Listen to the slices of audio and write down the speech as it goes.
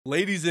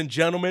Ladies and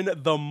gentlemen,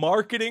 the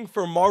marketing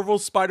for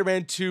Marvel's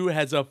Spider-Man 2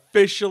 has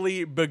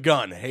officially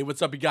begun. Hey,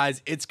 what's up, you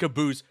guys? It's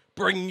Caboose,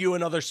 bringing you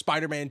another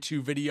Spider-Man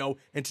 2 video,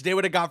 and today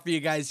what I got for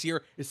you guys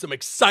here is some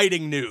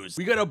exciting news.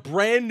 We got a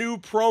brand new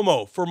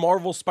promo for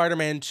Marvel's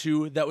Spider-Man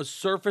 2 that was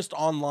surfaced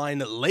online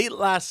late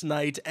last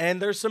night,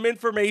 and there's some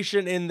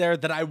information in there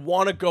that I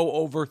want to go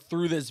over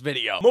through this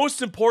video.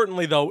 Most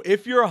importantly though,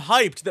 if you're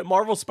hyped that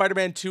Marvel's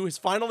Spider-Man 2 has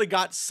finally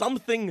got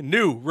something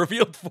new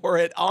revealed for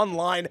it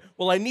online,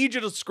 well, I need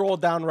you to scroll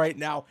down right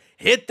now,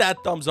 hit that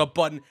thumbs up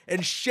button,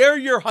 and share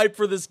your hype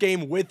for this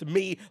game with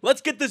me.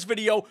 Let's get this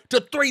video to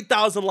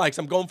 3,000 likes.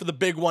 I'm going for the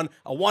big one.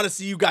 I want to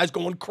see you guys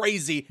going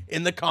crazy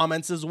in the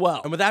comments as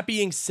well. And with that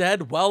being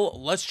said, well,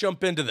 let's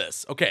jump into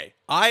this. Okay,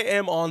 I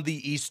am on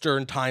the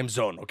Eastern time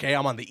zone, okay?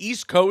 I'm on the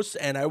East Coast,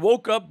 and I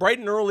woke up bright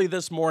and early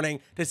this morning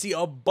to see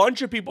a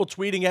bunch of people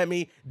tweeting at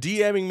me,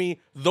 DMing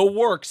me, the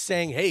works,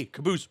 saying, hey,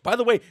 Caboose, by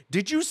the way,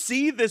 did you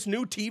see this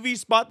new TV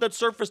spot that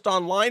surfaced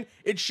online?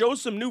 It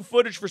shows some new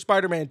footage for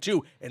Spider-Man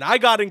 2, and I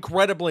got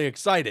incredibly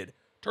excited.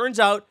 Turns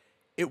out,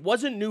 it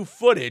wasn't new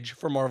footage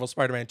for Marvel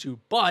Spider-Man 2,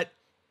 but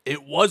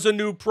it was a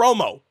new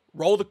promo.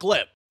 Roll the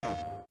clip.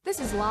 This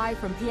is live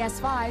from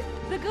PS5.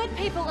 The good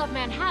people of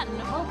Manhattan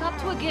woke up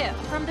to a gift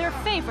from their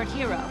favorite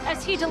hero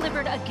as he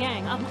delivered a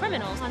gang of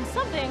criminals on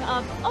something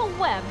of a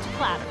webbed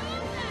platter.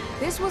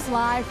 This was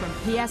live from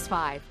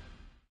PS5.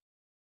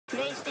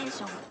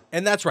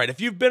 And that's right,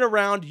 if you've been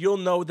around, you'll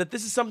know that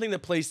this is something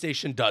that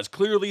PlayStation does.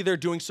 Clearly, they're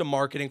doing some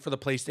marketing for the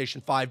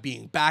PlayStation 5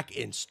 being back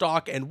in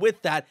stock, and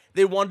with that,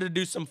 they wanted to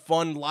do some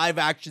fun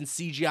live-action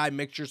CGI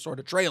mixture sort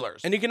of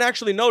trailers. And you can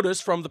actually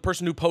notice from the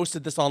person who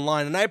posted this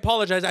online, and I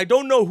apologize, I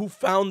don't know who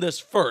found this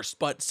first,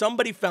 but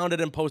somebody found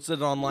it and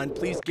posted it online.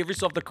 Please give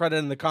yourself the credit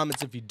in the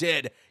comments if you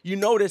did. You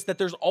notice that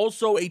there's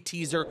also a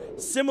teaser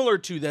similar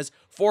to this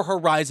for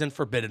Horizon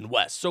Forbidden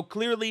West. So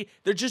clearly,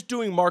 they're just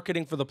doing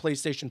marketing for the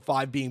PlayStation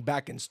 5 being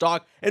back in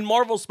stock, and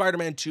Marvel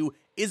Spider-Man 2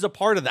 is a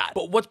part of that.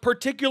 But what's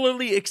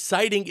particularly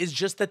exciting is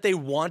just that they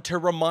want to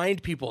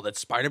remind people that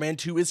Spider-Man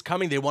 2 is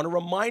coming. They want to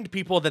remind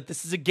people that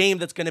this is a game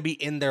that's going to be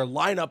in their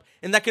lineup,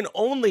 and that can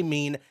only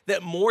mean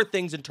that more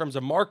things in terms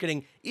of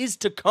marketing is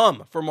to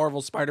come for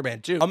Marvel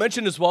Spider-Man 2. I'll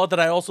mention as well that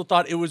I also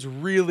thought it was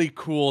really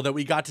cool that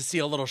we got to see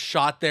a little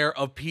shot there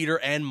of Peter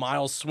and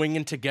Miles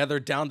swinging together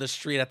down the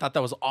street. I thought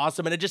that was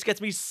awesome, and it just gets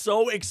me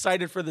so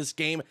excited for this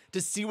game to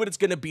see what it's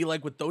going to be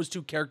like with those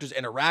two characters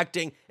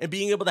interacting and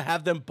being able to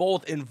have them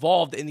both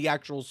involved in the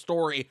actual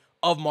story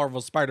of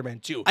Marvel Spider-Man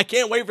 2. I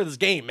can't wait for this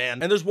game,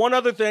 man. And there's one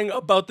other thing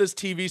about this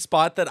TV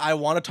spot that I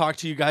want to talk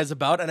to you guys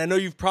about, and I know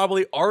you've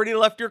probably already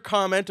left your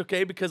comment,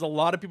 okay, because a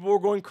lot of people were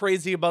going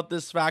crazy about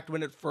this fact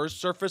when it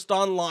first surfaced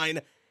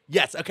online.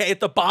 Yes, okay, at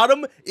the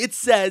bottom, it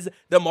says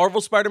that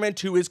Marvel Spider-Man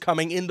 2 is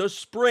coming in the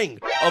spring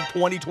of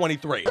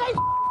 2023.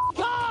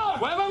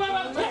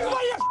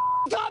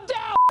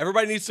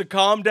 Everybody needs to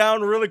calm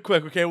down really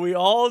quick, okay? We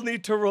all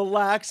need to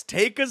relax,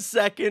 take a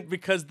second,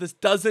 because this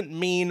doesn't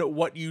mean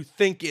what you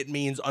think it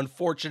means,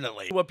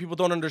 unfortunately. What people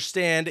don't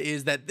understand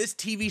is that this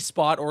TV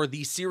spot, or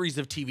the series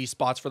of TV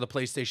spots for the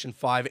PlayStation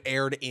 5,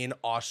 aired in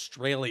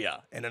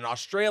Australia. And in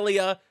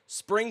Australia,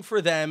 spring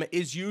for them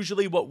is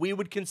usually what we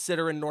would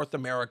consider in North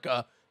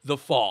America the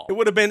fall. It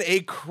would have been a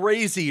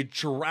crazy,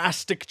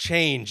 drastic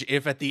change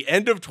if at the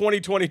end of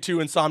 2022,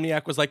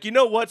 Insomniac was like, you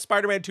know what,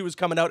 Spider-Man 2 is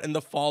coming out in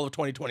the fall of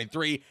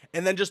 2023,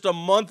 and then just a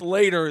month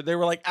later, they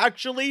were like,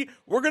 actually,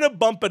 we're gonna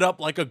bump it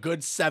up like a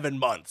good 7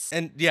 months.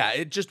 And yeah,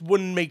 it just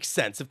wouldn't make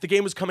sense. If the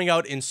game was coming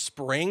out in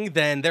spring,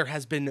 then there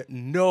has been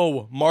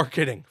no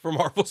marketing for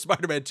Marvel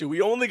Spider-Man 2.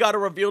 We only got a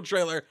reveal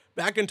trailer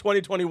back in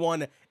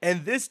 2021,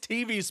 and this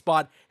TV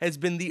spot has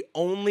been the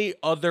only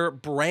other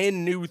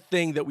brand new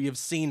thing that we have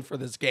seen for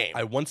this game.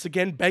 I once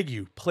again beg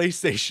you,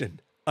 PlayStation,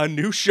 a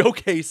new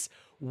showcase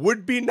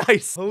would be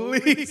nice.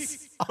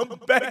 Please, I'm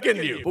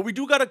begging you. But we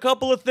do got a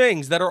couple of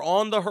things that are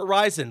on the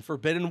horizon,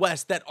 Forbidden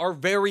West, that are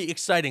very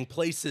exciting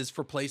places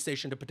for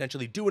PlayStation to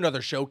potentially do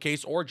another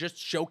showcase or just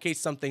showcase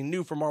something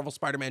new for Marvel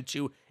Spider-Man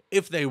 2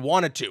 if they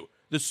wanted to.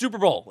 The Super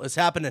Bowl is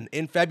happening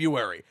in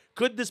February.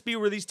 Could this be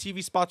where these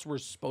TV spots were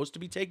supposed to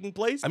be taking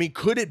place? I mean,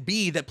 could it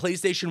be that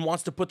PlayStation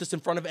wants to put this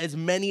in front of as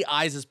many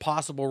eyes as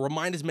possible,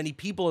 remind as many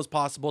people as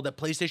possible that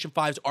PlayStation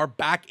 5s are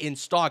back in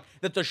stock,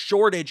 that the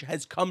shortage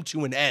has come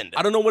to an end?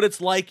 I don't know what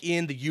it's like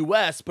in the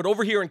US, but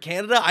over here in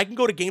Canada, I can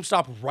go to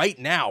GameStop right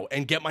now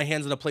and get my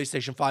hands on a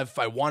PlayStation 5 if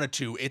I wanted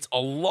to. It's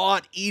a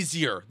lot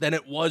easier than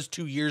it was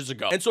 2 years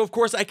ago. And so, of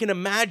course, I can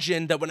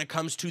imagine that when it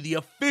comes to the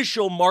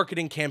official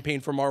marketing campaign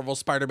for Marvel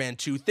Spider-Man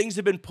 2, things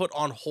have been put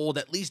on hold,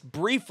 at least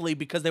briefly,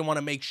 because they want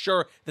to make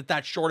sure that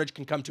that shortage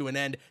can come to an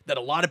end, that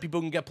a lot of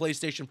people can get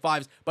PlayStation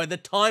 5s by the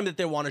time that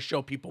they want to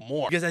show people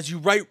more. Because as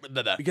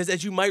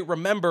you might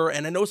remember,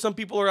 and I know some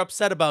people are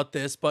upset about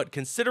this, but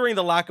considering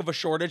the lack of a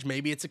shortage,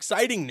 maybe it's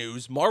exciting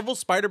news, Marvel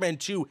Spider-Man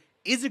 2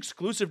 is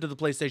exclusive to the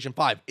PlayStation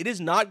 5. It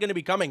is not going to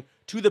be coming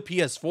to the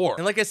PS4.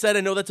 And like I said,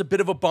 I know that's a bit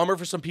of a bummer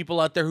for some people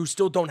out there who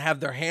still don't have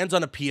their hands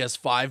on a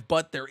PS5,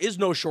 but there is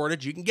no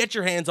shortage. You can get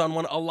your hands on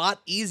one a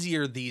lot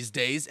easier these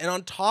days. And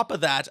on top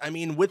of that, I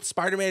mean, with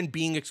Spider-Man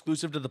being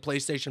exclusive to the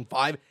PlayStation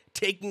 5,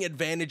 taking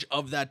advantage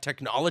of that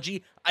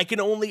technology, I can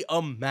only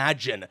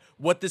imagine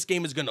what this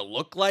game is going to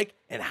look like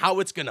and how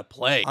it's going to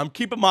play. I'm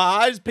keeping my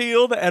eyes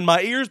peeled and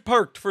my ears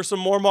perked for some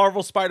more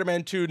Marvel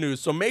Spider-Man 2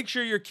 news, so make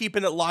sure you're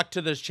keeping it locked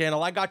to this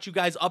channel. I got you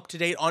guys up to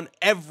date on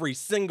every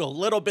single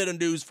little bit of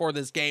news for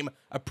this game.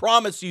 I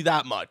promise you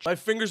that much. My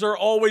fingers are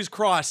always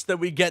crossed that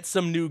we get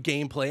some new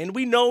gameplay, and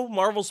we know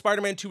Marvel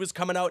Spider-Man 2 is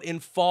coming out in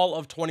fall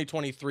of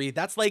 2023.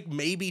 That's like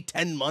maybe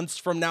 10 months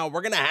from now.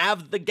 We're going to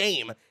have the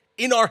game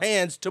in our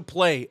hands to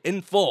play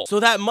in full. So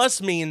that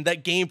must mean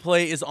that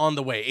gameplay is on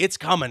the way. It's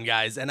coming,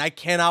 guys, and I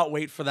cannot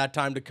wait for that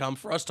time to come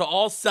for us to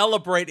all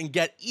celebrate and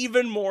get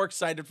even more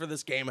excited for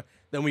this game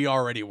than we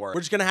already were. We're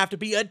just gonna have to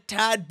be a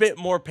tad bit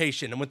more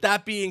patient. And with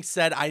that being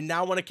said, I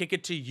now want to kick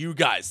it to you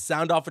guys.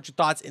 Sound off with your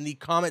thoughts in the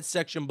comment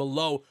section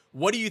below.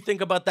 What do you think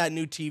about that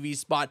new TV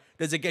spot?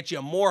 Does it get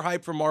you more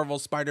hype for Marvel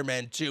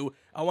Spider-Man 2?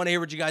 I want to hear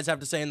what you guys have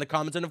to say in the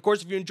comments. And of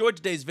course, if you enjoyed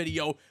today's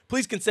video,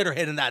 please consider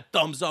hitting that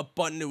thumbs up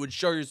button. It would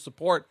show your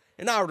support,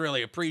 and I would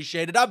really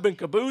appreciate it. I've been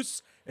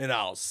Caboose, and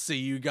I'll see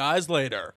you guys later.